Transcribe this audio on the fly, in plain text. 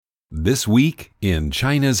This Week in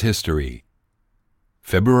China's History,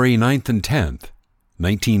 February 9th and 10th,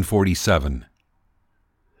 1947.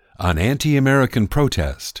 An anti-American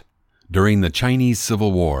protest during the Chinese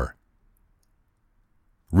Civil War.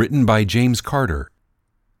 Written by James Carter.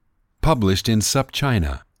 Published in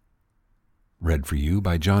SupChina. Read for you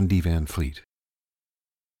by John D. Van Fleet.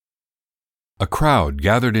 A crowd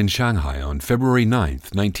gathered in Shanghai on February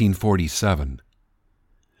 9th, 1947.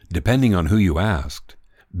 Depending on who you asked,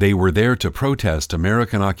 they were there to protest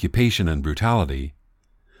American occupation and brutality,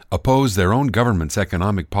 oppose their own government's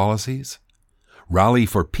economic policies, rally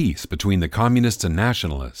for peace between the communists and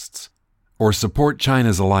nationalists, or support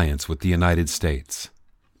China's alliance with the United States.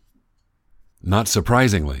 Not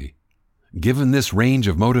surprisingly, given this range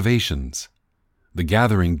of motivations, the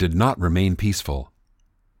gathering did not remain peaceful.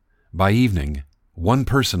 By evening, one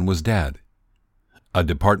person was dead, a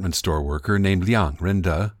department store worker named Liang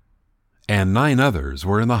Rende, and 9 others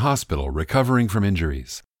were in the hospital recovering from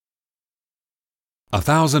injuries.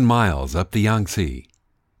 1,000 miles up the Yangtze,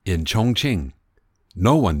 in Chongqing,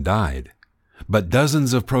 no one died, but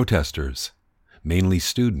dozens of protesters, mainly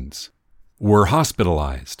students, were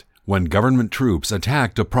hospitalized when government troops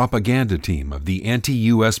attacked a propaganda team of the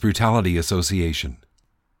Anti-U.S. Brutality Association.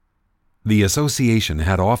 The association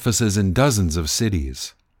had offices in dozens of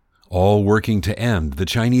cities, all working to end the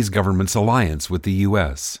Chinese government's alliance with the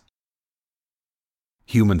U.S.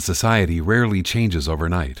 Human society rarely changes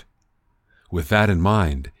overnight. With that in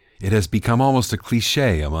mind, it has become almost a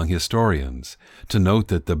cliché among historians to note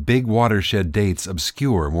that the big watershed dates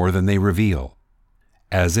obscure more than they reveal,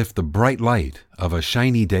 as if the bright light of a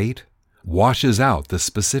shiny date washes out the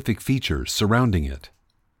specific features surrounding it.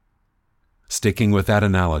 Sticking with that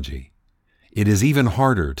analogy, it is even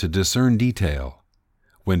harder to discern detail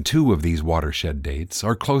when 2 of these watershed dates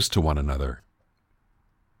are close to one another.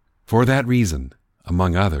 For that reason,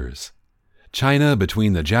 among others, China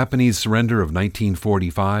between the Japanese surrender of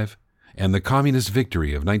 1945 and the communist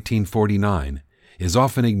victory of 1949 is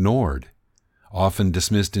often ignored, often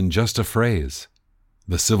dismissed in just a phrase,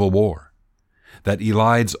 the Civil War, that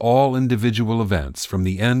elides all individual events from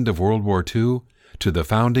the end of World War II to the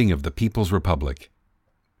founding of the People's Republic.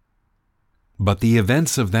 But the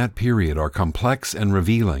events of that period are complex and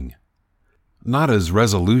revealing, not as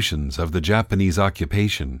resolutions of the Japanese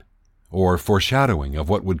occupation or foreshadowing of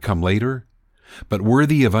what would come later, but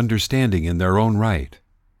worthy of understanding in their own right.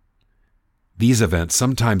 These events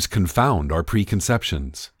sometimes confound our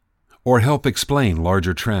preconceptions, or help explain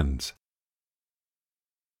larger trends.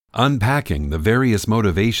 Unpacking the various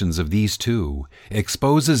motivations of these 2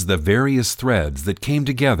 exposes the various threads that came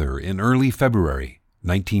together in early February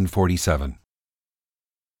 1947.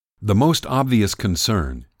 The most obvious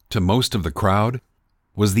concern to most of the crowd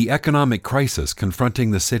was the economic crisis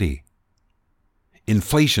confronting the city.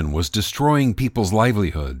 Inflation was destroying people's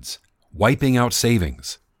livelihoods, wiping out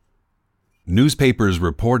savings. Newspapers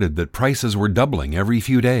reported that prices were doubling every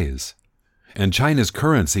few days, and China's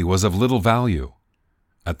currency was of little value.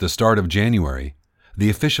 At the start of January,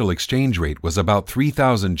 the official exchange rate was about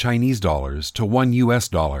 3,000 Chinese dollars to $1 US.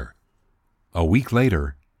 A week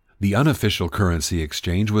later, the unofficial currency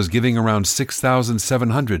exchange was giving around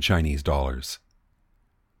 6,700 Chinese dollars.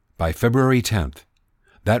 By February 10th,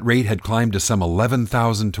 that rate had climbed to some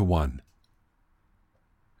 11,000 to 1.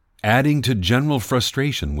 Adding to general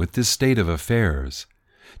frustration with this state of affairs,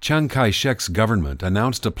 Chiang Kai-shek's government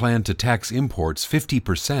announced a plan to tax imports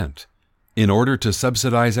 50% in order to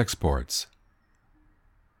subsidize exports.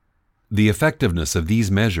 The effectiveness of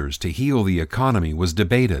these measures to heal the economy was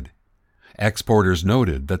debated. Exporters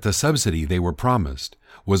noted that the subsidy they were promised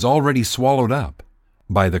was already swallowed up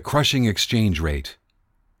by the crushing exchange rate.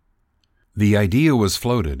 The idea was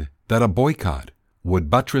floated that a boycott would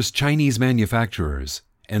buttress Chinese manufacturers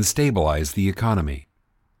and stabilize the economy.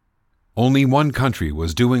 Only one country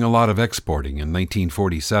was doing a lot of exporting in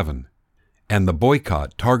 1947, and the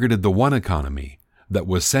boycott targeted the one economy that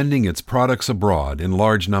was sending its products abroad in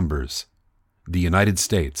large numbers, the United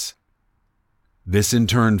States. This in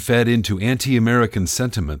turn fed into anti-American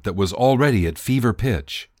sentiment that was already at fever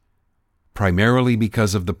pitch, primarily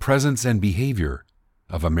because of the presence and behavior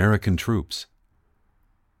of American troops.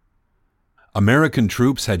 American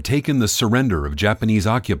troops had taken the surrender of Japanese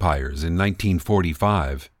occupiers in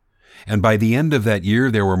 1945, and by the end of that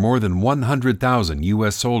year there were more than 100,000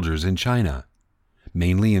 U.S. soldiers in China,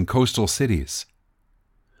 mainly in coastal cities.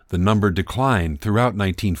 The number declined throughout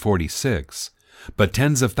 1946, but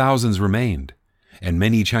tens of thousands remained, and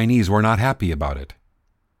many Chinese were not happy about it.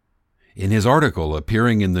 In his article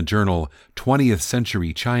appearing in the journal 20th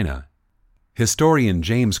Century China, historian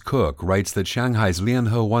James Cook writes that Shanghai's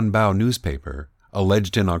Lianhe Wenbao newspaper,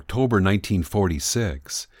 alleged in October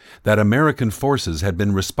 1946 that American forces had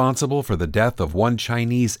been responsible for the death of one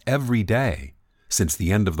Chinese every day since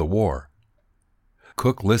the end of the war.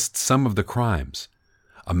 Cook lists some of the crimes: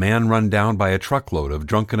 a man run down by a truckload of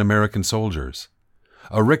drunken American soldiers,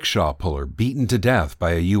 a rickshaw puller beaten to death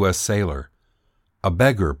by a U.S. sailor, a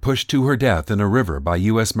beggar pushed to her death in a river by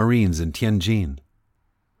U.S. Marines in Tianjin,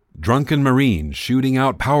 drunken Marines shooting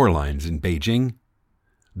out power lines in Beijing,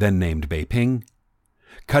 then named Beiping,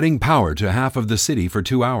 cutting power to half of the city for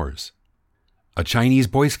 2 hours, a Chinese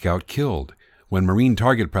Boy Scout killed when Marine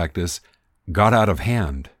target practice got out of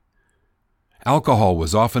hand. Alcohol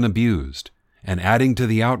was often abused, and adding to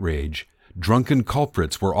the outrage, drunken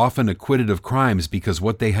culprits were often acquitted of crimes because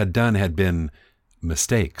what they had done had been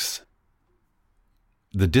mistakes.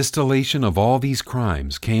 The distillation of all these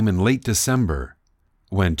crimes came in late December,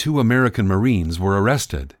 when 2 American Marines were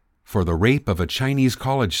arrested for the rape of a Chinese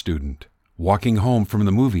college student walking home from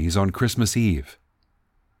the movies on Christmas Eve.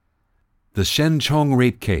 The Shenzhong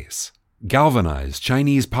rape case galvanized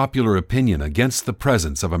Chinese popular opinion against the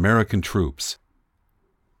presence of American troops.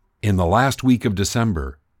 In the last week of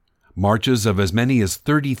December, marches of as many as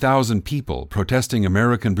 30,000 people protesting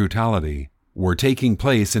American brutality were taking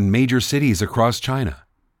place in major cities across China.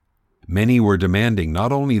 Many were demanding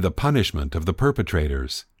not only the punishment of the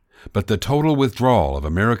perpetrators, but the total withdrawal of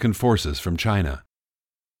American forces from China.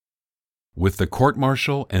 With the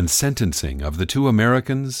court-martial and sentencing of the 2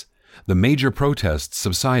 Americans, the major protests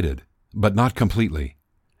subsided, but not completely,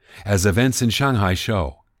 as events in Shanghai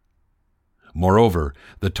show. Moreover,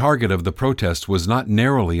 the target of the protest was not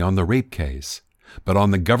narrowly on the rape case, but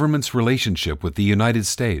on the government's relationship with the United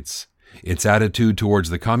States, its attitude towards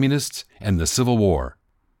the Communists, and the Civil War.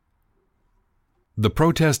 The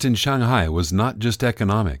protest in Shanghai was not just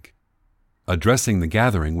economic. Addressing the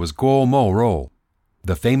gathering was Guo Mo,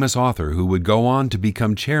 the famous author who would go on to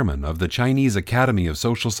become chairman of the Chinese Academy of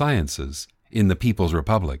Social Sciences in the People's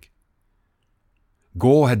Republic.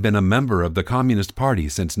 Guo had been a member of the Communist Party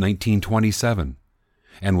since 1927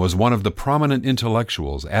 and was one of the prominent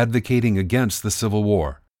intellectuals advocating against the Civil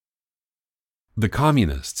War. The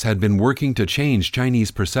Communists had been working to change Chinese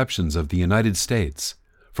perceptions of the United States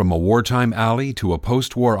from a wartime ally to a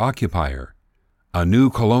post-war occupier, a new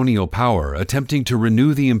colonial power attempting to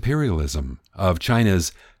renew the imperialism of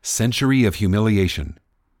China's century of humiliation.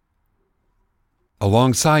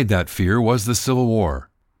 Alongside that fear was the Civil War.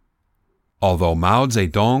 Although Mao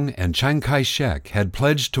Zedong and Chiang Kai-shek had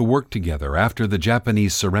pledged to work together after the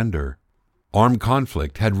Japanese surrender, armed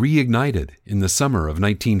conflict had reignited in the summer of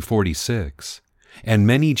 1946, and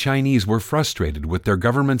many Chinese were frustrated with their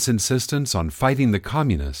government's insistence on fighting the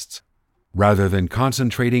Communists rather than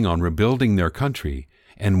concentrating on rebuilding their country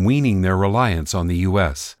and weaning their reliance on the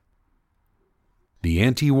U.S. The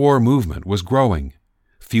anti-war movement was growing,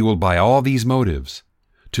 fueled by all these motives,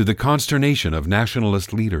 to the consternation of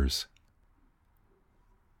nationalist leaders.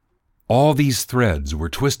 All these threads were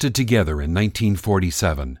twisted together in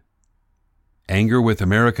 1947. Anger with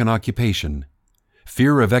American occupation,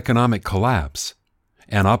 fear of economic collapse,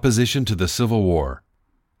 and opposition to the Civil War.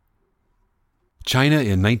 China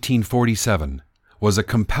in 1947 was a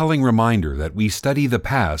compelling reminder that we study the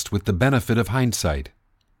past with the benefit of hindsight.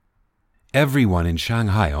 Everyone in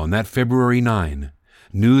Shanghai on that February 9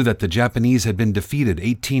 knew that the Japanese had been defeated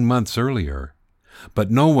 18 months earlier,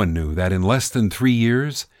 but no one knew that in less than 3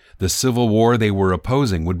 years, the Civil War they were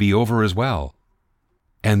opposing would be over as well,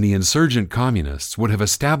 and the insurgent communists would have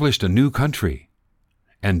established a new country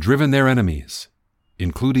and driven their enemies,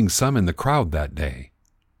 including some in the crowd that day,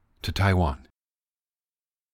 to Taiwan.